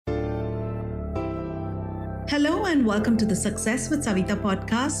Hello and welcome to the Success with Savita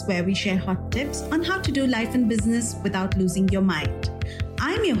podcast, where we share hot tips on how to do life and business without losing your mind.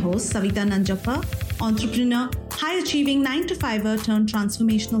 I'm your host, Savita Nanjappa, entrepreneur, high-achieving 9-to-5er turned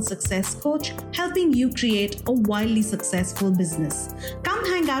transformational success coach, helping you create a wildly successful business. Come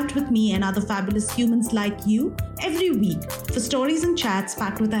hang out with me and other fabulous humans like you every week for stories and chats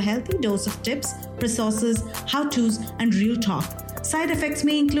packed with a healthy dose of tips, resources, how-tos, and real talk. Side effects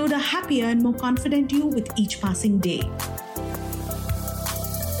may include a happier and more confident you with each passing day.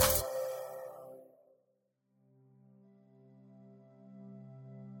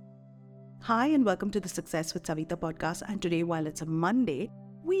 Hi, and welcome to the Success with Savita podcast. And today, while it's a Monday,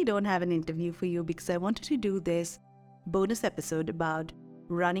 we don't have an interview for you because I wanted to do this bonus episode about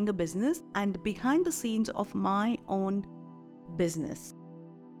running a business and behind the scenes of my own business.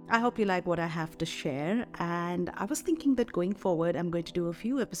 I hope you like what I have to share, and I was thinking that going forward, I'm going to do a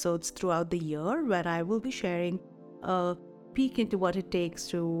few episodes throughout the year where I will be sharing a peek into what it takes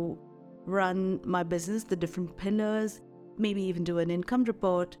to run my business, the different pillars, maybe even do an income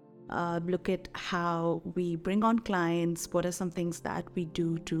report, look at how we bring on clients, what are some things that we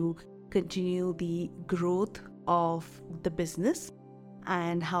do to continue the growth of the business,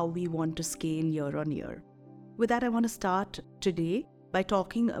 and how we want to scale year on year. With that, I want to start today by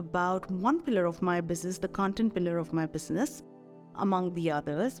talking about one pillar of my business, the content pillar of my business, among the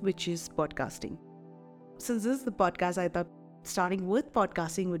others, which is podcasting. Since this is the podcast, I thought starting with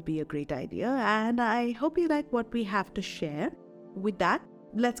podcasting would be a great idea, and I hope you like what we have to share. With that,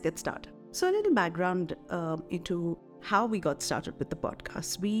 let's get started. So a little background into how we got started with the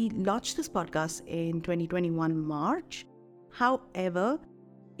podcast. We launched this podcast in 2021 March. However,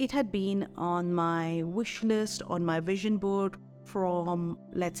 it had been on my wish list, on my vision board, from,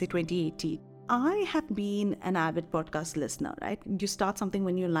 let's say, 2018. I have been an avid podcast listener, right? You start something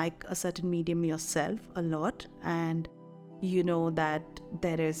when you like a certain medium yourself a lot and you know that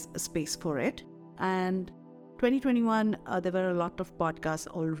there is a space for it. And 2021, there were a lot of podcasts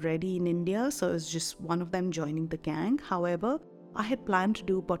already in India, so it was just one of them joining the gang. However, I had planned to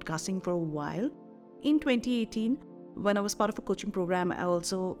do podcasting for a while. In 2018, when I was part of a coaching program, I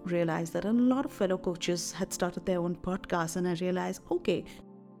also realized that a lot of fellow coaches had started their own podcasts, and I realized, okay,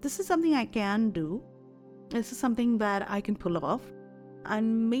 this is something I can do. This is something that I can pull off,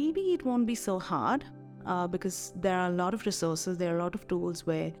 and maybe it won't be so hard because there are a lot of resources, there are a lot of tools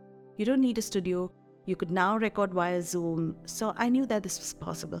where you don't need a studio. You could now record via Zoom. So I knew that this was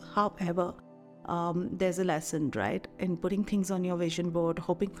possible. However, there's a lesson, right? In putting things on your vision board,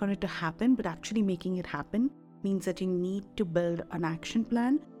 hoping for it to happen, but actually making it happen means that you need to build an action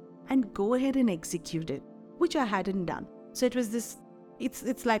plan and go ahead and execute it, which I hadn't done. So it was this,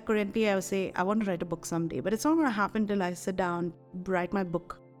 it's like currently I would say, I want to write a book someday, but it's not going to happen till I sit down, write my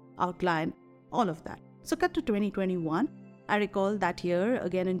book, outline, all of that. So cut to 2021. I recall that year,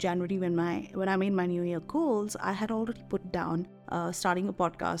 again in January, when I made my New Year goals, I had already put down starting a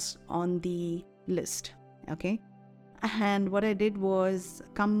podcast on the list, okay? And what I did was,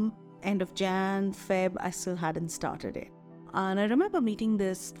 come end of Jan, Feb, I still hadn't started it. And I remember meeting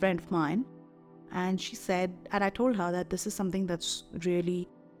this friend of mine, and she said, and I told her that this is something that's really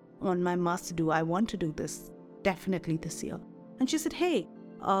on my must do. I want to do this definitely this year. And she said, hey,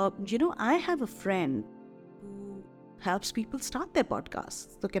 I have a friend who helps people start their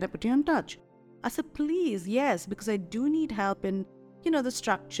podcasts. So can I put you in touch? I said, please, yes, because I do need help in, the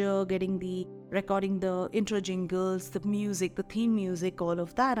structure, recording the intro jingles, the music, the theme music, all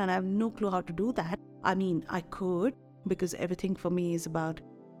of that. And I have no clue how to do that. I mean, I could, because everything for me is about,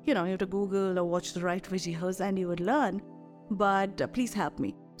 you have to Google or watch the right videos and you would learn. But please help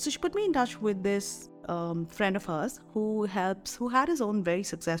me. So she put me in touch with this friend of hers who had his own very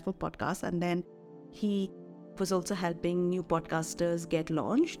successful podcast. And then he was also helping new podcasters get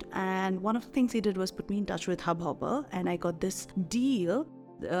launched. And one of the things he did was put me in touch with Hubhopper, and I got this deal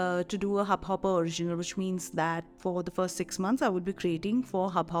to do a Hubhopper original, which means that for the first 6 months I would be creating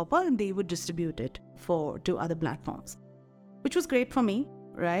for Hubhopper and they would distribute it to other platforms, which was great for me,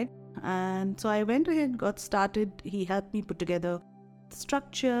 right? And so I went ahead, got started. He helped me put together the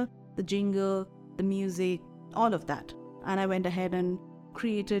structure, the jingle, the music, all of that. And I went ahead and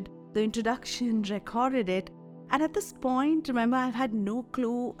created the introduction, recorded it. And at this point, remember, I've had no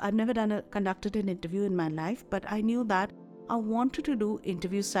clue. I've never conducted an interview in my life, but I knew that I wanted to do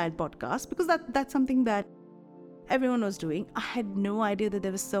interview-style podcasts because that's something that everyone was doing. I had no idea that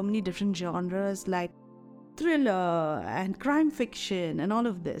there were so many different genres like thriller and crime fiction and all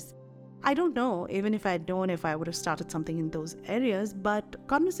of this. I don't know, even if I'd known if I would have started something in those areas, but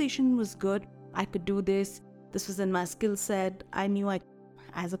conversation was good. I could do this. This was in my skill set. I knew I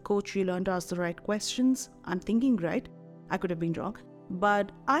as a coach, you learn to ask the right questions. I'm thinking right. I could have been wrong.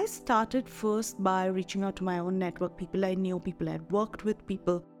 But I started first by reaching out to my own network, people I knew, people I'd worked with,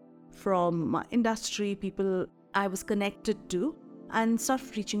 people from my industry, people I was connected to, and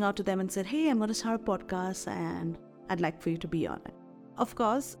started reaching out to them and said, hey, I'm going to start a podcast and I'd like for you to be on it. Of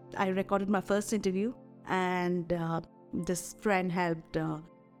course, I recorded my first interview, and this friend helped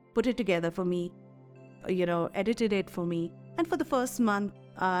put it together for me, edited it for me. And for the first month,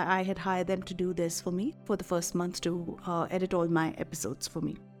 I had hired them to do this for me, for the first month to edit all my episodes for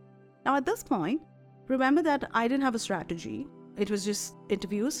me. Now, at this point, remember that I didn't have a strategy. It was just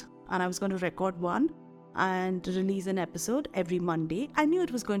interviews, and I was going to record one and release an episode every Monday. I knew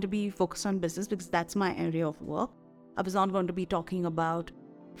it was going to be focused on business because that's my area of work. I was not going to be talking about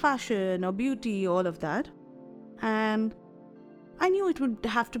fashion or beauty, all of that. And I knew it would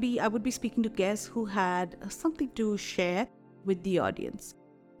have to be, I would be speaking to guests who had something to share with the audience.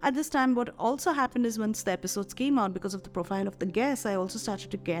 At this time, what also happened is once the episodes came out, because of the profile of the guests, I also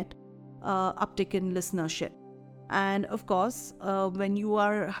started to get uptick in listenership. And of course, when you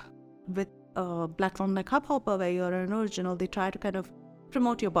are with a platform like Hubhopper, where you're an original, they try to kind of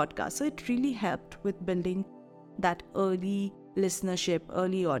promote your podcast. So it really helped with building that early listenership,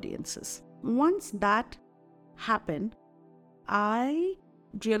 early audiences. Once that happened, I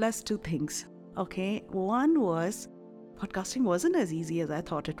realized two things. Okay, one was podcasting wasn't as easy as I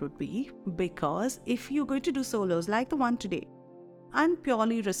thought it would be, because if you're going to do solos like the one today, I'm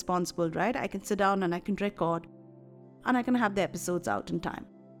purely responsible, right? I can sit down and I can record and I can have the episodes out in time.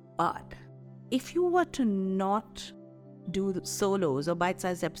 But if you were to not do the solos or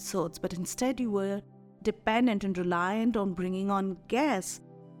bite-sized episodes, but instead you were dependent and reliant on bringing on guests,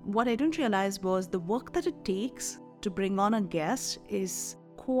 what I didn't realize was the work that it takes to bring on a guest is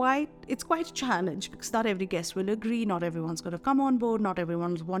quite a challenge, because not every guest will agree, not everyone's going to come on board, not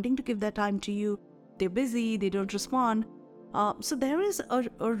everyone's wanting to give their time to you, they're busy, they don't respond. So there is a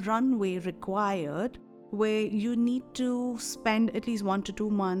runway required where you need to spend at least 1 to 2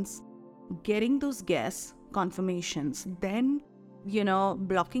 months getting those guests confirmations, then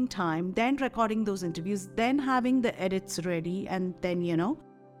blocking time, then recording those interviews, then having the edits ready, and then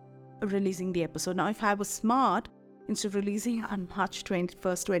releasing the episode. Now, if I was smart, instead of releasing on March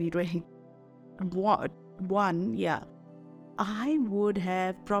 21st, 2021, I would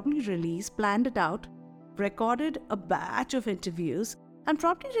have probably planned it out, recorded a batch of interviews, and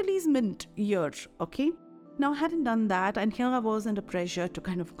probably released mid-year, okay? Now, I hadn't done that, and here I was under pressure to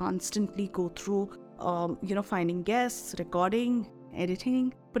kind of constantly go through, finding guests, recording,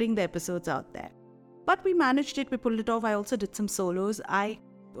 editing, putting the episodes out there. But we managed it, we pulled it off. I also did some solos.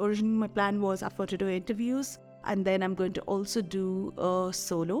 Originally, my plan was after to do interviews, and then I'm going to also do a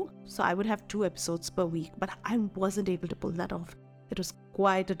solo. So I would have 2 episodes per week, but I wasn't able to pull that off. It was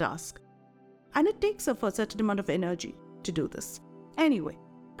quite a task. And it takes a certain amount of energy to do this. Anyway,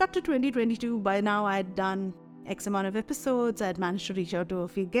 cut to 2022. By now, I had done X amount of episodes. I had managed to reach out to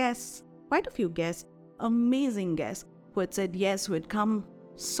quite a few guests, amazing guests who had said yes, who had come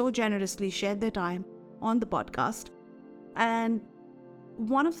so generously, shared their time on the podcast. And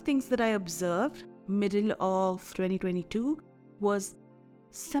one of the things that I observed middle of 2022 was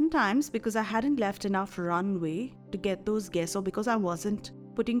sometimes, because I hadn't left enough runway to get those guests, or because I wasn't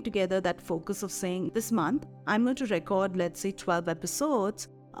putting together that focus of saying this month I'm going to record, let's say, 12 episodes.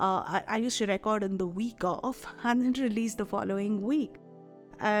 I used to record in the week off and then release the following week.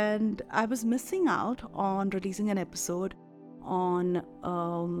 And I was missing out on releasing an episode on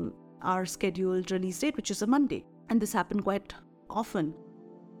our scheduled release date, which is a Monday. And this happened quite often.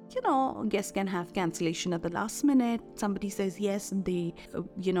 Guests can have cancellation at the last minute. Somebody says yes and they,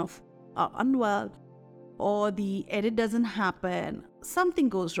 are unwell, or the edit doesn't happen. Something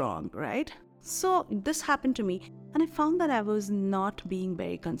goes wrong, right? So this happened to me, and I found that I was not being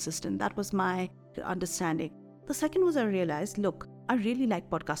very consistent. That was my understanding. The second was I realized, look, I really like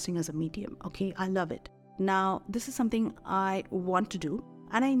podcasting as a medium. Okay, I love it. Now, this is something I want to do.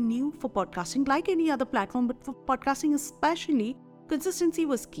 And I knew for podcasting, like any other platform, but for podcasting especially, consistency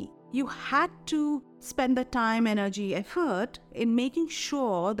was key. You had to spend the time, energy, effort in making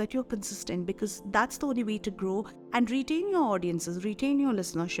sure that you're consistent, because that's the only way to grow and retain your audiences, retain your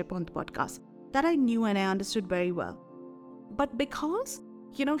listenership on the podcast. That I knew and I understood very well. But because,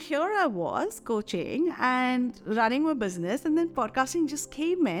 here I was coaching and running my business, and then podcasting just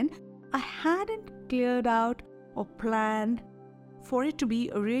came in, I hadn't cleared out or planned for it to be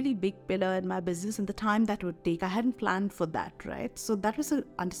a really big pillar in my business and the time that would take. I hadn't planned for that, right? So that was an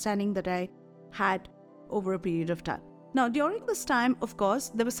understanding that I had over a period of time. Now, during this time, of course,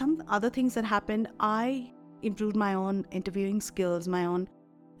 there were some other things that happened. I improved my own interviewing skills, my own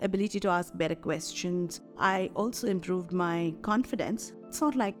ability to ask better questions. I also improved my confidence. It's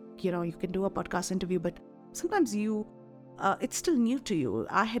not like, you can do a podcast interview, but sometimes it's still new to you.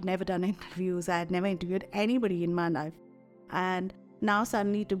 I had never done interviews. I had never interviewed anybody in my life. And now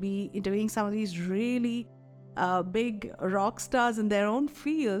suddenly to be interviewing some of these really big rock stars in their own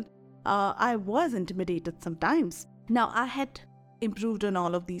field, I was intimidated sometimes. Now, I had improved on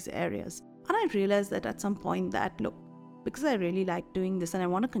all of these areas. And I realized that at some point that, look, because I really like doing this and I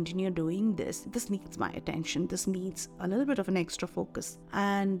want to continue doing this needs my attention. This needs a little bit of an extra focus.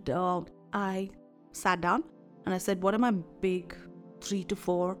 And I sat down and I said, what are my big 3 to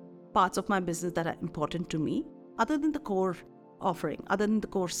 4 parts of my business that are important to me, other than the core offering, other than the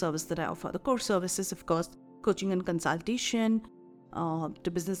core service that I offer? The core service is, of course, coaching and consultation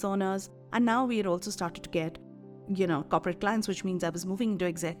to business owners. And now we had also started to get, corporate clients, which means I was moving into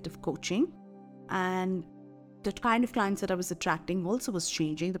executive coaching. And the kind of clients that I was attracting also was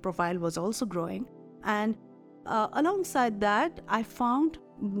changing. The profile was also growing. And alongside that, I found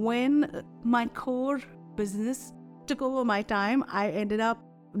when my core business took over my time, I ended up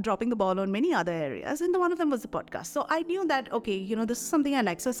dropping the ball on many other areas. And one of them was the podcast. So I knew that, okay, this is something I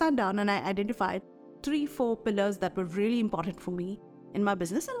like. So I sat down and I identified 3-4 pillars that were really important for me in my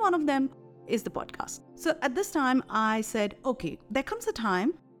business. And one of them is the podcast. So at this time, I said, okay, there comes a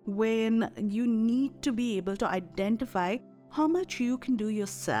time when you need to be able to identify how much you can do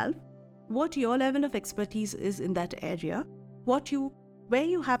yourself, what your level of expertise is in that area, where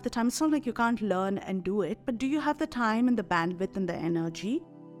you have the time. It's not like you can't learn and do it, but do you have the time and the bandwidth and the energy?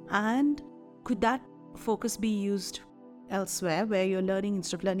 And could that focus be used elsewhere where you're learning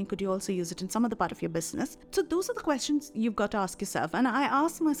instead of learning? Could you also use it in some other part of your business? So those are the questions you've got to ask yourself. And I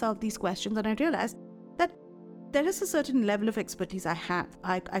asked myself these questions and I realized that there is a certain level of expertise I have.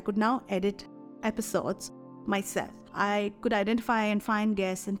 I could now edit episodes myself. I could identify and find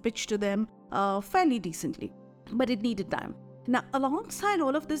guests and pitch to them fairly decently, but it needed time. Now, alongside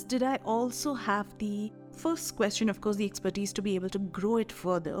all of this, did I also have the first question, of course, the expertise to be able to grow it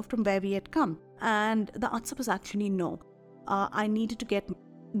further from where we had come? And the answer was actually no. I needed to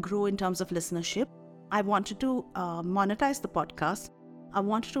grow in terms of listenership. I wanted to monetize the podcast. I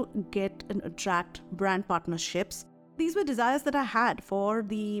wanted to get and attract brand partnerships. These were desires that I had for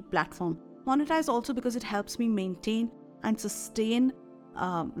the platform. Monetize also because it helps me maintain and sustain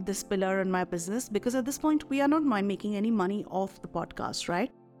this pillar in my business, because at this point, we are not making any money off the podcast,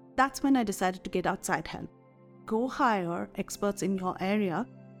 right? That's when I decided to get outside help. Go hire experts in your area,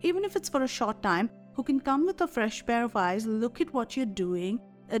 even if it's for a short time, who can come with a fresh pair of eyes, look at what you're doing,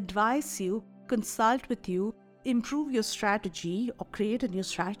 advise you, consult with you, improve your strategy or create a new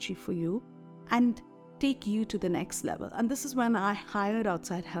strategy for you, and take you to the next level. And this is when I hired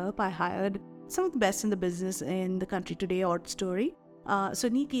outside help. I hired some of the best in the business in the country today, Odd Story. So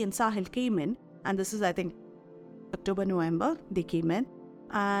Neeti and Sahil came in, and this is, I think, October, November, they came in,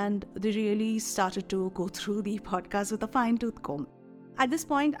 and they really started to go through the podcast with a fine-tooth comb. At this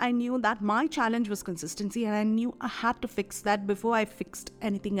point, I knew that my challenge was consistency, and I knew I had to fix that before I fixed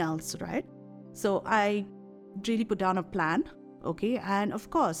anything else, right? So I really put down a plan, okay? And of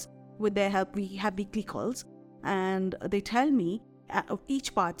course, with their help, we have weekly calls, and they tell me of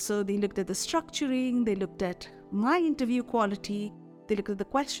each part. So they looked at the structuring, they looked at my interview quality, they looked at the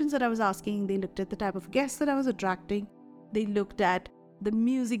questions that I was asking, they looked at the type of guests that I was attracting, they looked at the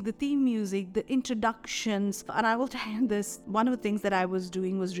music, the theme music, the introductions. And I will tell you this, one of the things that I was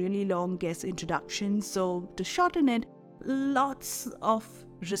doing was really long guest introductions. So to shorten it, lots of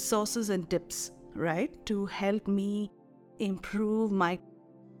resources and tips, right, to help me improve my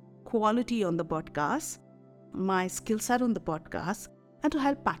quality on the podcast, my skill set on the podcast, and to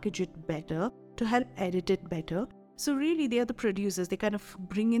help package it better, to help edit it better. So really, they are the producers. They kind of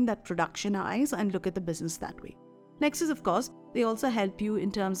bring in that production eyes and look at the business that way. Next is, of course, they also help you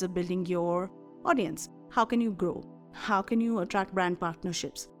in terms of building your audience. How can you grow? How can you attract brand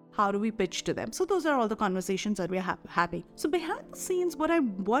partnerships? How do we pitch to them? So those are all the conversations that we're having. So behind the scenes, what I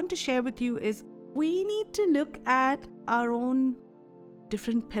want to share with you is we need to look at our own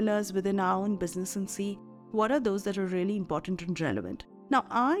different pillars within our own business and see what are those that are really important and relevant. Now,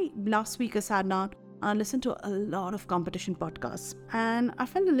 last week I sat down and listened to a lot of competition podcasts, and I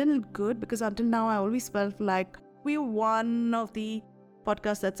felt a little good because until now I always felt like we're one of the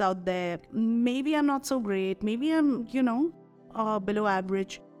podcasts that's out there. Maybe I'm not so great. Maybe I'm, below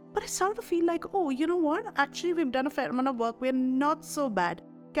average. But I started to feel like, oh, you know what? Actually, we've done a fair amount of work. We're not so bad.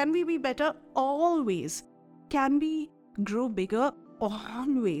 Can we be better? Always. Can we grow bigger?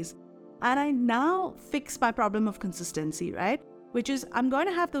 Always. And I now fix my problem of consistency, right? which is I'm going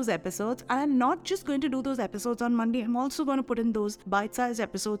to have those episodes, and I'm not just going to do those episodes on Monday. I'm also going to put in those bite-sized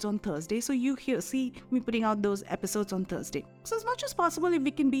episodes on Thursday. So you see me putting out those episodes on Thursday. So as much as possible, if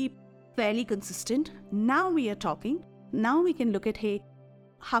we can be fairly consistent, now we are talking. Now we can look at, hey,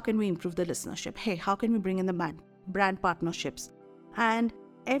 how can we improve the listenership? Hey, how can we bring in the brand partnerships? And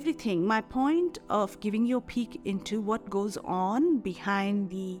everything. My point of giving you a peek into what goes on behind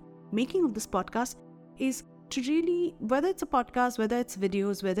the making of this podcast is to really, whether it's a podcast, whether it's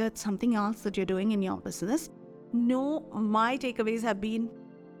videos, whether it's something else that you're doing in your business, my takeaways have been,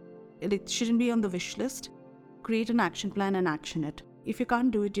 it shouldn't be on the wish list. Create an action plan and action it. If you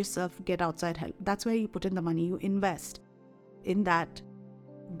can't do it yourself, get outside help. That's where you put in the money. You invest in that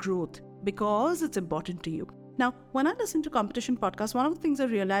growth because it's important to you. Now, when I listened to competition podcasts, one of the things I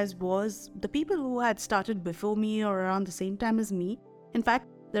realized was the people who had started before me or around the same time as me, in fact,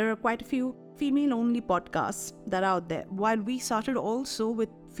 there are quite a few female-only podcasts that are out there. While we started also with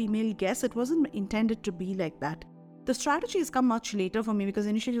female guests, it wasn't intended to be like that. The strategy has come much later for me because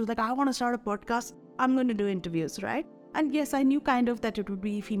initially it was like, I want to start a podcast, I'm going to do interviews, right? And yes, I knew kind of that it would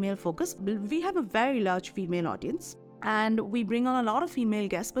be female-focused. We have a very large female audience and we bring on a lot of female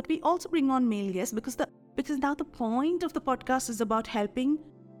guests, but we also bring on male guests because now the point of the podcast is about helping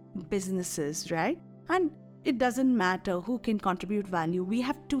businesses, right? And it doesn't matter who can contribute value. We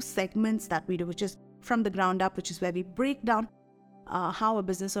have 2 segments that we do, which is from the ground up, which is where we break down how a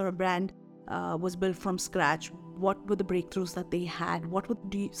business or a brand was built from scratch. What were the breakthroughs that they had? What were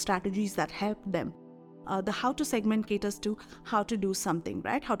the strategies that helped them? The how to segment caters to how to do something,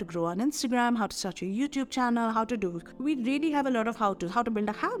 right? How to grow on Instagram, how to start your YouTube channel, we really have a lot of how to build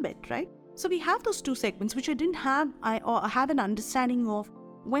a habit, right? So we have those 2 segments, which I didn't have, I have an understanding of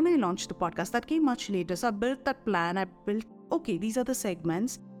when I launched the podcast. That came much later. So I built that plan. Okay, these are the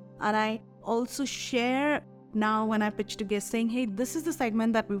segments. And I also share now when I pitch to guests saying, hey, this is the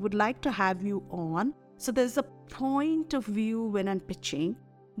segment that we would like to have you on. So there's a point of view when I'm pitching.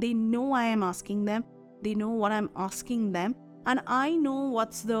 They know I am asking them. They know what I'm asking them. And I know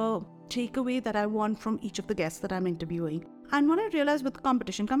what's the takeaway that I want from each of the guests that I'm interviewing. And what I realized with the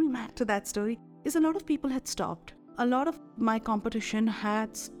competition, coming back to that story, is a lot of people had stopped. A lot of my competition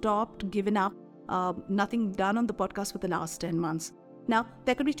had stopped, given up, nothing done on the podcast for the last 10 months. Now,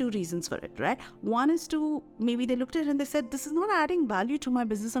 there could be 2 reasons for it, right? One is maybe they looked at it and they said, this is not adding value to my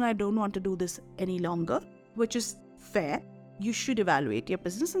business and I don't want to do this any longer, which is fair. You should evaluate your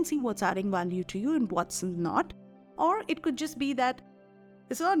business and see what's adding value to you and what's not. Or it could just be that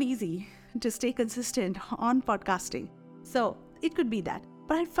it's not easy to stay consistent on podcasting. So it could be that.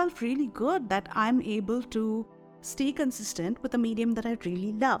 But I felt really good that I'm able to stay consistent with a medium that I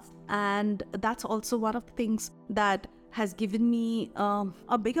really love. And that's also one of the things that has given me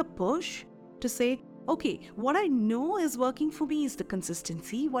a bigger push to say, okay, what I know is working for me is the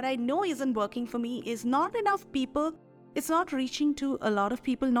consistency. What I know isn't working for me is not enough people. It's not reaching to a lot of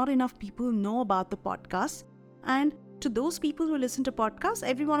people. Not enough people know about the podcast. And to those people who listen to podcasts,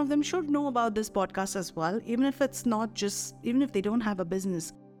 every one of them should know about this podcast as well. Even if they don't have a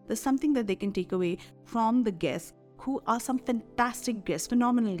business, there's something that they can take away from the guests, who are some fantastic guests,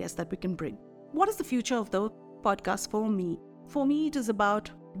 phenomenal guests that we can bring. What is the future of the podcast for me? For me, it is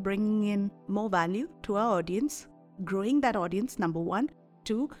about bringing in more value to our audience, growing that audience, number 1.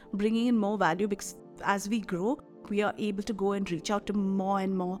 2, bringing in more value because as we grow, we are able to go and reach out to more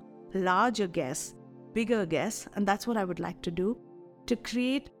and more larger guests, bigger guests, and that's what I would like to do, to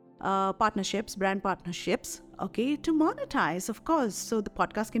create partnerships, brand partnerships, okay, to monetize, of course, so the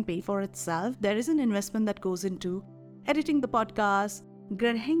podcast can pay for itself. There is an investment that goes into editing the podcast,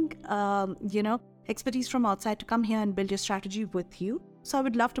 getting, expertise from outside to come here and build your strategy with you. So I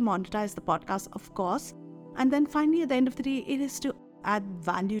would love to monetize the podcast, of course. And then finally, at the end of the day, it is to add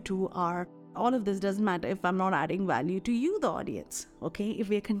value to all of this doesn't matter if I'm not adding value to you, the audience, okay? If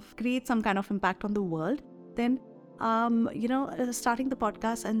we can create some kind of impact on the world, then, starting the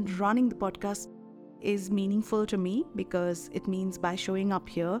podcast and running the podcast is meaningful to me because it means by showing up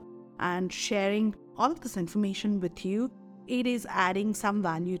here and sharing all of this information with you, it is adding some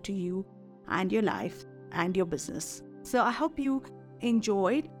value to you and your life and your business. So I hope you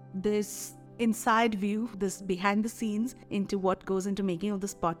enjoyed this inside view, this behind the scenes into what goes into making of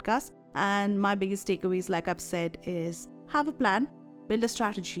this podcast. And my biggest takeaways, like I've said, is have a plan, build a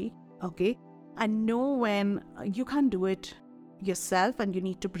strategy, okay? And know when you can't do it yourself and you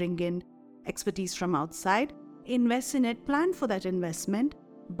need to bring in expertise from outside. Invest in it, plan for that investment,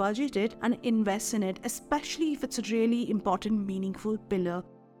 budget it and invest in it, especially if it's a really important, meaningful pillar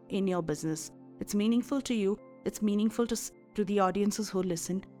in your business. It's meaningful to you, it's meaningful to the audiences who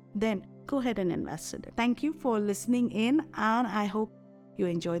listen. Then go ahead and invest in it. Thank you for listening in, and I hope you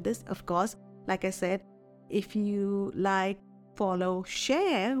enjoyed this. Of course, like I said, if you like, follow,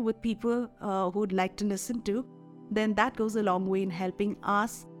 share with people who would like to listen to, then that goes a long way in helping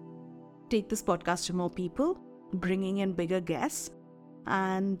us take this podcast to more people, bringing in bigger guests,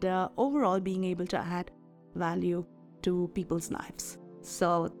 and overall being able to add value to people's lives.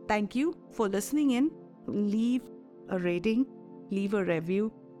 So thank you for listening in. Leave a rating, leave a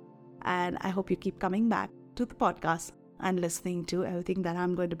review, and I hope you keep coming back to the podcast and listening to everything that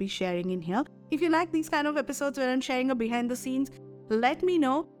I'm going to be sharing in here. If you like these kind of episodes where I'm sharing a behind the scenes, let me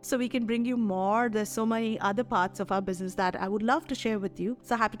know so we can bring you more. There's so many other parts of our business that I would love to share with you.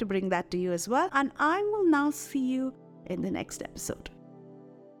 So happy to bring that to you as well. And I will now see you in the next episode.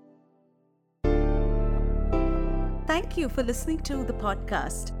 Thank you for listening to the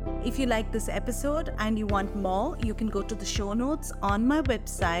podcast. If you like this episode and you want more, you can go to the show notes on my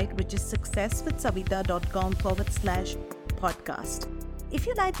website, which is successwithsavita.com/podcast. If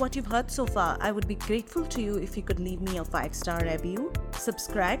you like what you've heard so far, I would be grateful to you if you could leave me a 5-star review,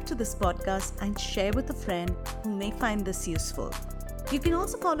 subscribe to this podcast, and share with a friend who may find this useful. You can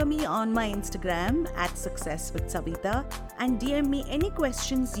also follow me on my Instagram @successwithsavita and DM me any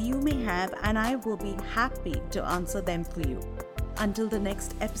questions you may have, and I will be happy to answer them for you. Until the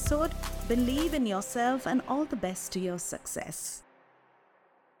next episode, believe in yourself and all the best to your success.